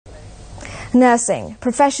Nursing,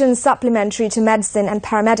 professions supplementary to medicine and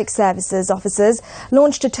paramedic services officers,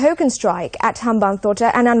 launched a token strike at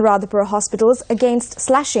Hambantota and Anuradhapura hospitals against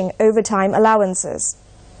slashing overtime allowances.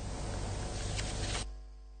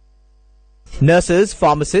 Nurses,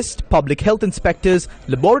 pharmacists, public health inspectors,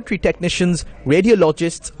 laboratory technicians,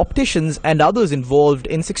 radiologists, opticians and others involved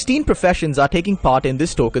in 16 professions are taking part in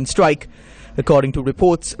this token strike. According to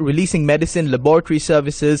reports, releasing medicine, laboratory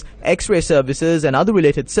services, X-ray services and other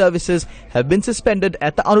related services have been suspended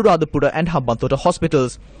at the Anuradhapura and Hambantota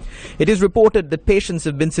hospitals. It is reported that patients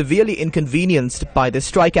have been severely inconvenienced by this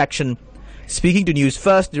strike action. Speaking to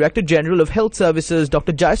Newsfirst, Director General of Health Services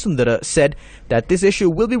Dr. Jayasundara said that this issue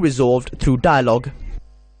will be resolved through dialogue.